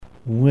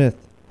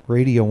With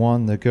Radio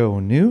on the Go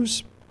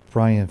News,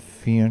 Brian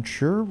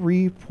Fancher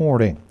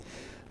reporting.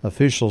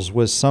 Officials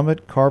with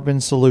Summit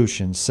Carbon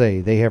Solutions say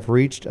they have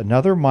reached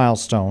another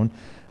milestone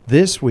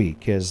this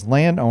week as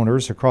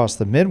landowners across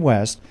the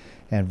Midwest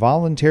and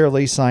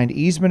voluntarily signed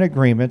easement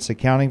agreements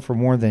accounting for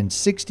more than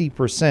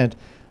 60%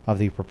 of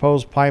the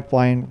proposed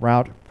pipeline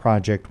route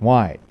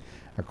project-wide.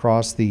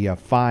 Across the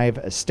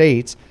 5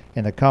 states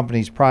in the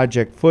company's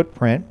project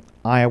footprint,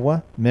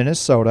 Iowa,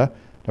 Minnesota,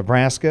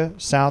 Nebraska,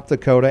 South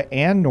Dakota,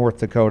 and North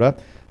Dakota,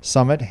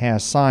 Summit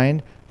has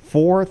signed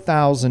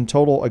 4,000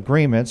 total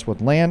agreements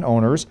with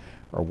landowners,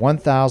 or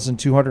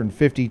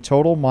 1,250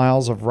 total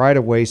miles of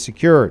right-of-way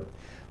secured.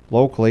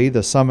 Locally,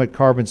 the Summit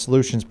Carbon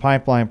Solutions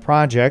pipeline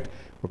project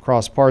will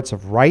cross parts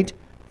of Wright,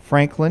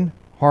 Franklin,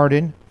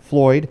 Hardin,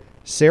 Floyd,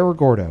 Cerro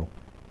Gordo,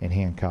 and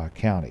Hancock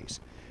counties.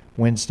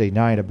 Wednesday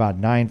night, about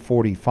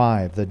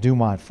 9:45, the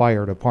Dumont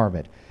Fire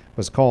Department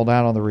was called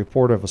out on the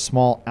report of a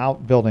small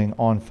outbuilding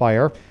on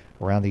fire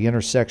around the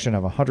intersection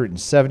of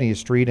 170th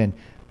Street and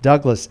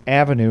Douglas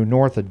Avenue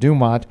north of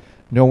Dumont.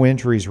 No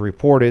injuries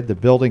reported. The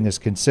building is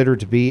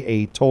considered to be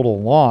a total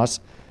loss.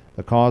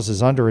 The cause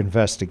is under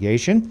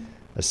investigation.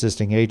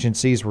 Assisting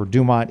agencies were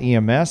Dumont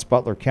EMS,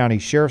 Butler County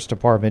Sheriff's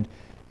Department,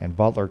 and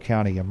Butler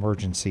County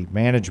Emergency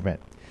Management.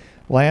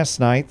 Last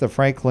night, the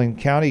Franklin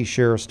County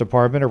Sheriff's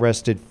Department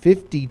arrested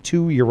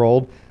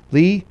 52-year-old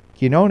Lee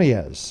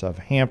Quinones of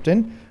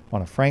Hampton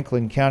on a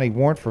Franklin County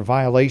warrant for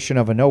violation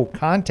of a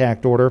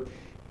no-contact order.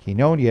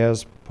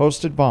 Quinones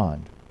posted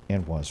bond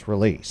and was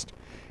released.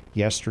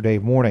 Yesterday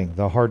morning,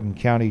 the Hardin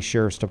County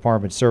Sheriff's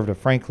Department served a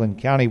Franklin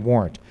County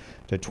warrant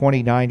to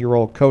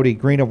 29-year-old Cody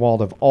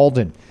Greenewald of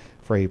Alden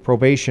for a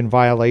probation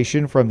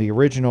violation from the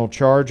original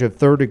charge of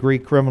third-degree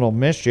criminal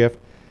mischief.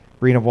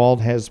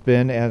 Greenewald has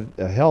been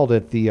held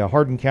at the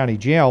Hardin County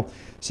Jail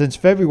since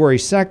February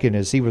 2nd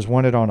as he was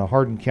wanted on a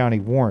Hardin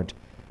County warrant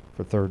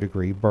for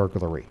third-degree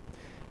burglary.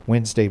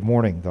 Wednesday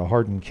morning, the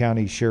Hardin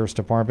County Sheriff's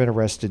Department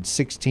arrested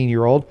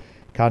 16-year-old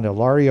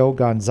Candelario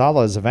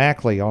Gonzalez of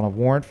Ackley on a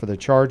warrant for the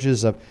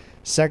charges of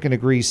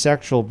second-degree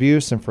sexual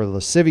abuse and for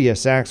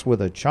lascivious acts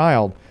with a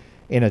child.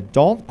 In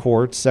adult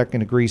court,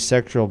 second-degree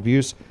sexual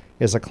abuse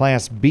is a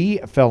Class B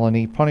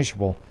felony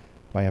punishable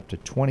by up to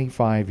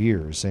 25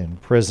 years in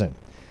prison.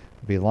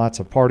 There'll be lots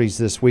of parties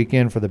this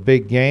weekend for the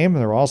big game.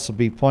 There will also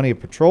be plenty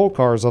of patrol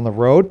cars on the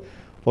road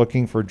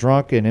looking for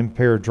drunk and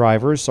impaired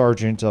drivers.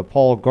 Sergeant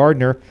Paul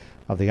Gardner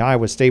of the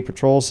Iowa State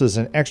Patrol says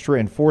an extra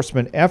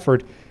enforcement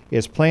effort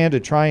is planned to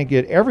try and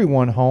get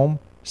everyone home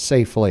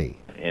safely.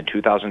 In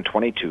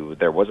 2022,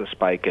 there was a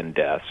spike in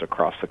deaths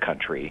across the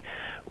country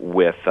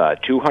with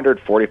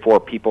 244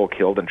 people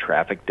killed in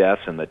traffic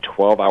deaths in the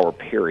 12-hour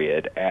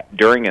period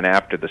during and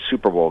after the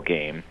Super Bowl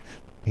game.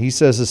 He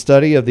says a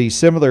study of the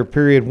similar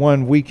period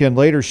one weekend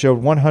later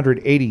showed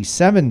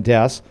 187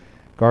 deaths.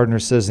 Gardner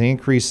says the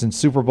increase in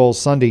Super Bowl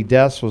Sunday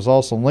deaths was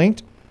also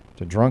linked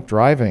to drunk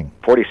driving.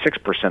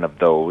 46% of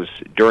those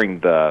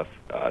during the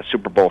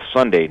Super Bowl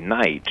Sunday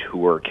night who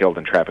were killed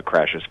in traffic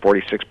crashes,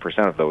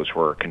 46% of those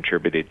were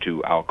contributed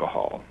to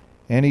alcohol.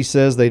 And he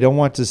says they don't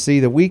want to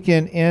see the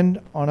weekend end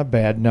on a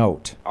bad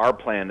note. Our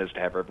plan is to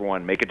have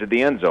everyone make it to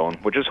the end zone,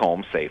 which is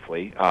home,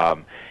 safely.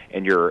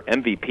 And your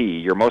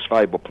MVP, your most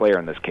valuable player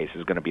in this case,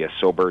 is going to be a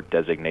sober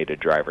designated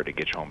driver to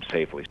get you home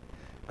safely.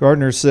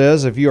 Gardner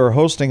says if you are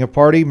hosting a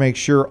party, make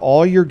sure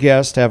all your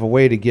guests have a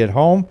way to get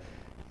home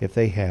if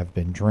they have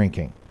been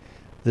drinking.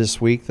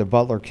 This week, the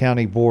Butler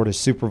County Board of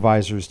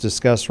Supervisors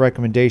discussed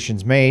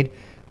recommendations made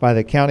by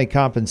the County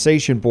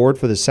Compensation Board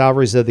for the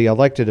salaries of the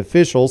elected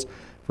officials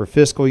for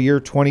fiscal year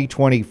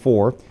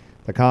 2024.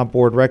 The Comp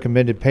Board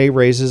recommended pay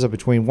raises of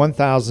between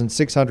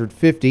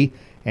 $1,650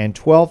 and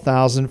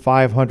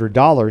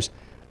 $12,500.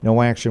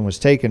 No action was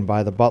taken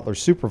by the Butler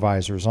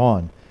supervisors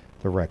on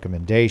the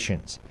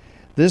recommendations.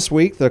 This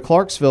week, the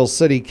Clarksville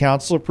City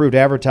Council approved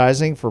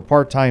advertising for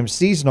part-time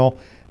seasonal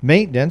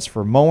maintenance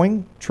for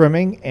mowing,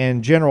 trimming,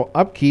 and general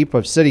upkeep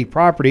of city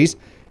properties,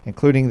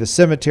 including the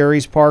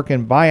cemeteries, park,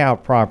 and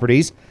buyout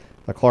properties.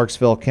 The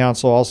Clarksville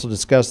Council also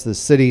discussed the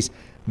city's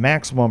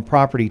maximum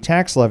property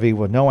tax levy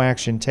with no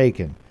action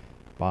taken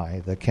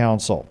by the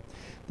council.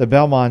 The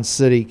Belmont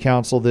City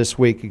Council this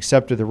week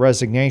accepted the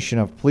resignation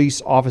of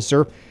police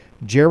officer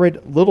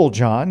Jared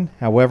Littlejohn.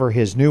 However,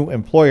 his new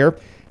employer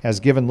has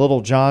given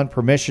Littlejohn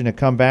permission to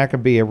come back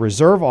and be a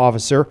reserve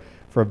officer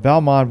for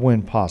Belmont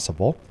when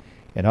possible.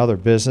 In other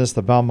business,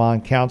 the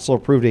Belmont Council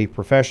approved a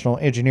professional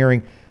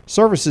engineering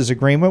services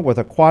agreement with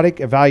Aquatic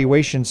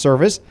Evaluation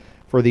Service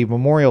for the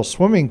Memorial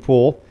Swimming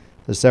Pool.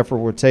 This effort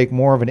would take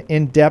more of an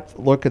in-depth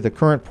look at the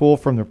current pool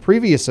from the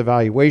previous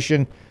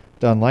evaluation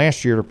done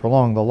last year to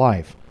prolong the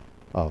life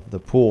of the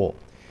pool.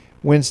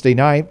 Wednesday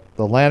night,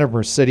 the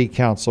Latimer City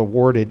Council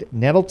awarded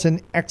Nettleton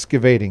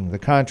Excavating the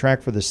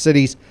contract for the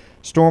city's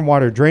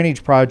stormwater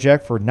drainage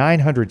project for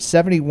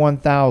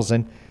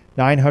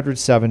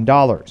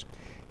 $971,907.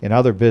 In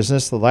other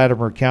business, the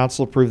Latimer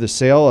Council approved the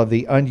sale of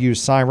the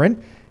unused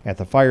siren at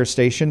the fire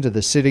station to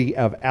the city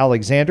of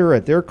Alexander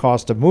at their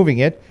cost of moving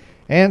it,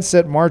 and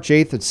set March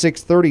 8th at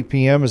 6:30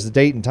 p.m. as the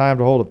date and time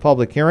to hold a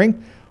public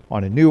hearing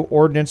on a new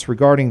ordinance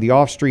regarding the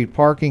off-street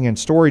parking and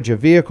storage of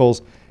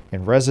vehicles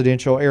in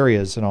residential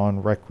areas and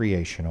on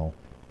recreational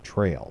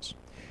trails.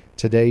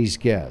 Today's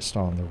guest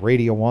on the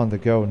Radio on the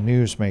Go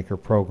Newsmaker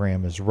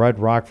program is Red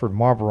Rockford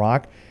Marble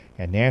Rock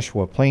and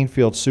Nashua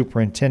Plainfield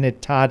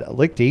Superintendent Todd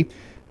Lichty,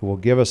 who will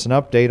give us an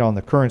update on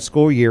the current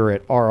school year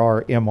at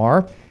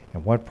RRMR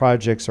and what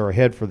projects are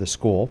ahead for the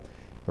school.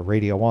 The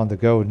Radio on the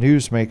Go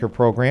Newsmaker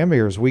program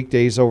airs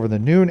weekdays over the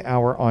noon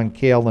hour on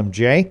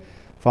KLMJ,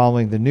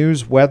 following the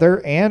news,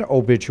 weather, and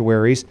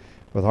obituaries,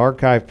 with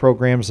archive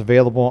programs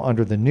available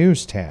under the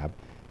News tab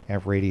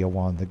at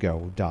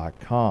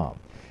radioonthego.com.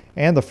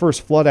 And the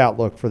first flood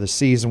outlook for the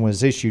season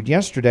was issued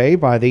yesterday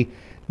by the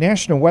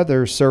National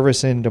Weather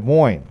Service in Des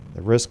Moines.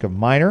 The risk of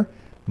minor,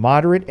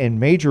 moderate, and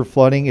major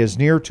flooding is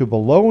near to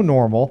below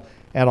normal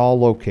at all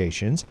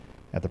locations.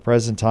 At the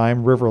present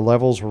time, river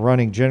levels were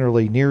running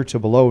generally near to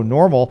below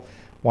normal,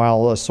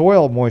 while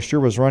soil moisture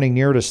was running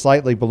near to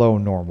slightly below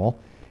normal.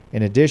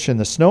 In addition,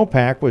 the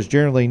snowpack was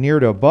generally near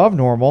to above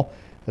normal,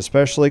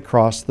 especially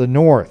across the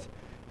north.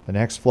 The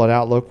next flood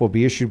outlook will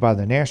be issued by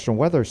the National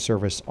Weather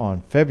Service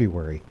on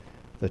February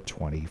the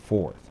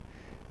 24th.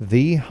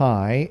 The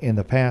high in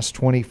the past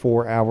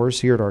 24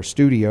 hours here at our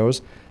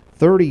studios,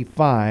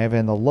 35,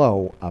 and the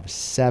low of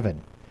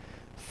 7.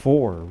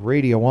 For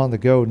Radio on the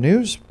Go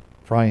News,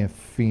 Brian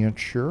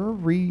Fincher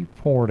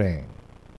reporting.